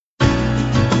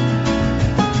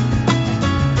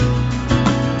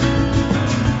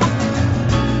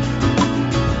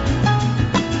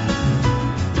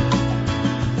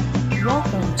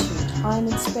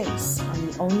in space on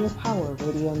the Own Your Power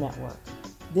Radio Network.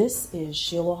 This is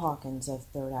Sheila Hawkins of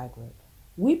Third Eye Group.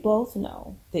 We both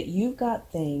know that you've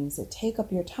got things that take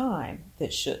up your time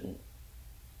that shouldn't.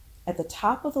 At the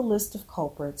top of the list of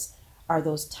culprits are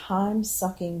those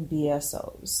time-sucking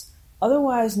BSOs,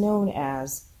 otherwise known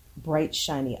as bright,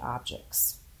 shiny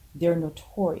objects. They're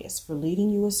notorious for leading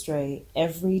you astray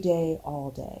every day,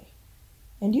 all day.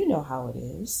 And you know how it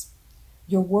is.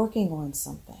 You're working on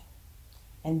something,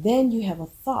 and then you have a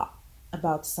thought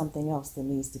about something else that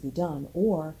needs to be done,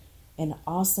 or an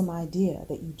awesome idea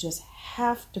that you just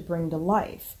have to bring to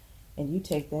life, and you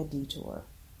take that detour.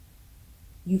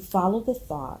 You follow the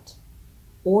thought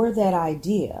or that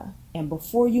idea, and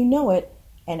before you know it,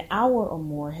 an hour or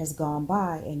more has gone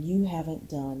by and you haven't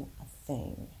done a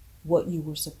thing. What you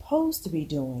were supposed to be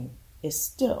doing is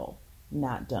still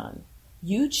not done.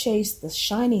 You chase the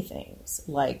shiny things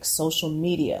like social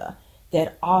media,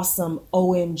 that awesome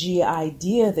OMG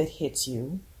idea that hits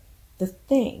you, the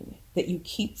thing that you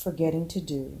keep forgetting to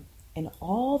do, and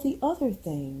all the other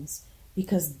things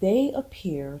because they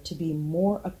appear to be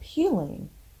more appealing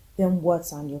than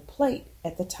what's on your plate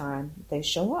at the time they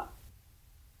show up.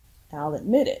 I'll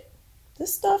admit it,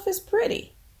 this stuff is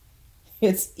pretty.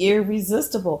 It's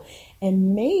irresistible,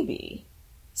 and maybe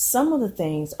some of the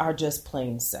things are just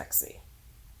plain sexy.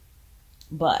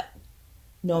 But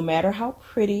no matter how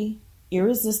pretty,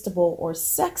 irresistible, or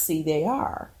sexy they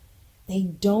are, they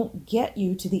don't get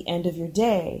you to the end of your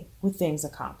day with things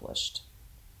accomplished.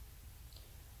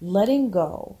 Letting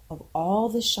go of all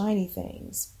the shiny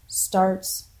things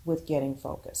starts with getting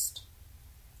focused.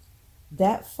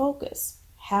 That focus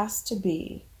has to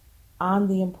be on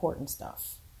the important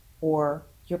stuff, or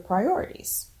your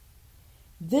priorities.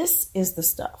 This is the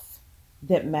stuff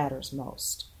that matters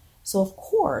most. So of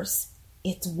course,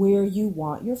 it's where you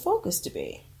want your focus to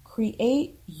be.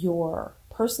 Create your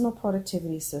personal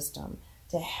productivity system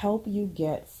to help you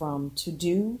get from to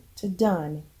do to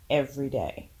done every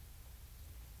day.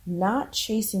 Not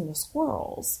chasing the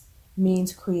squirrels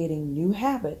means creating new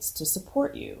habits to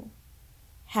support you.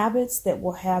 Habits that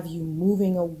will have you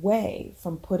moving away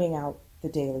from putting out the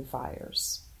daily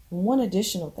fires. One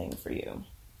additional thing for you.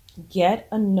 Get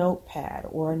a notepad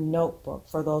or a notebook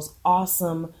for those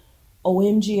awesome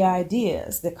OMG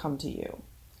ideas that come to you.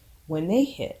 When they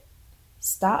hit,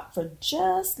 stop for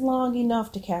just long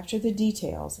enough to capture the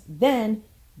details, then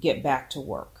get back to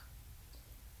work.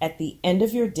 At the end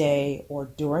of your day or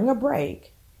during a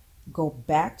break, go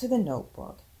back to the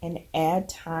notebook and add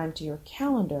time to your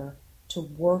calendar to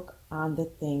work on the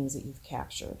things that you've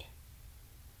captured.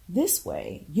 This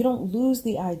way, you don't lose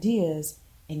the ideas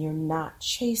and you're not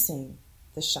chasing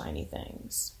the shiny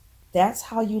things. That's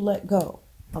how you let go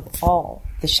of all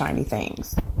the shiny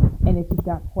things. And if you've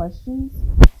got questions,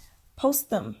 post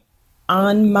them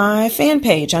on my fan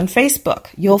page on Facebook.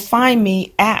 You'll find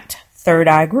me at Third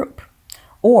Eye Group,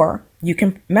 or you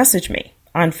can message me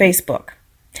on Facebook.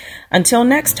 Until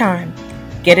next time,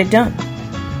 get it done.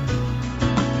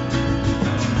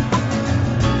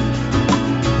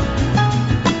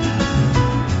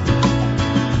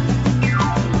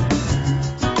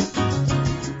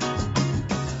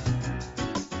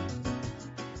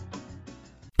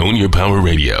 Own Your Power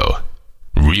Radio.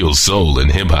 Real soul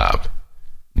and hip hop.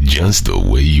 Just the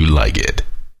way you like it.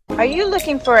 Are you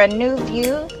looking for a new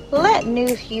view? Let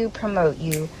New View promote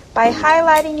you. By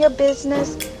highlighting your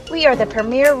business, we are the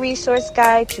premier resource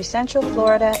guide to Central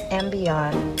Florida and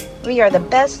beyond. We are the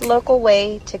best local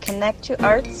way to connect to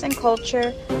arts and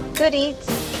culture, good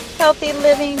eats, healthy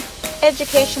living,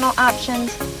 educational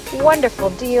options,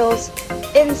 wonderful deals,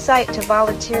 insight to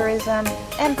volunteerism,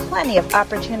 and plenty of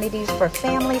opportunities for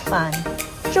family fun.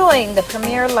 Join the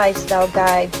premier lifestyle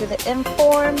guide to the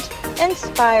informed,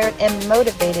 inspired, and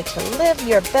motivated to live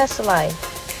your best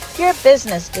life. Your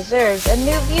business deserves a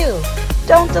new view.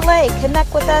 Don't delay.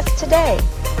 Connect with us today.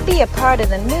 Be a part of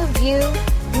the new view,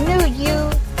 new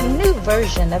you, new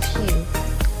version of Hue.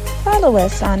 Follow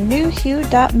us on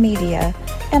newhue.media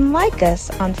and like us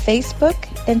on Facebook,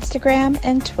 Instagram,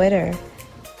 and Twitter.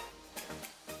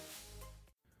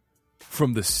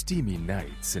 From the steamy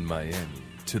nights in Miami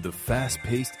to the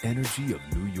fast-paced energy of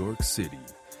New York City,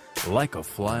 Like a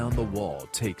Fly on the Wall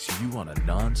takes you on a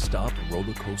non-stop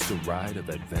roller coaster ride of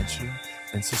adventure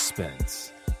and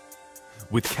suspense.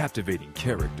 With captivating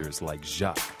characters like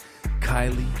Jacques,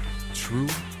 Kylie, True,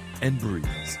 and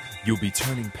Breeze, you'll be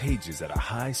turning pages at a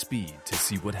high speed to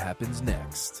see what happens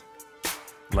next.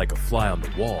 Like a Fly on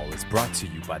the Wall is brought to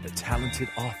you by the talented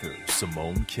author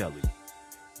Simone Kelly.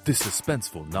 This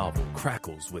suspenseful novel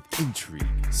crackles with intrigue,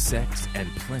 sex, and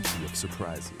plenty of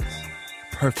surprises.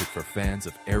 Perfect for fans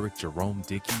of Eric Jerome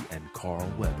Dickey and Carl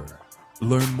Weber.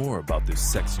 Learn more about this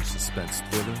sexy suspense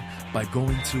thriller by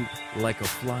going to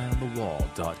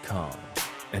likeaflyonthewall.com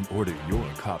and order your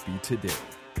copy today.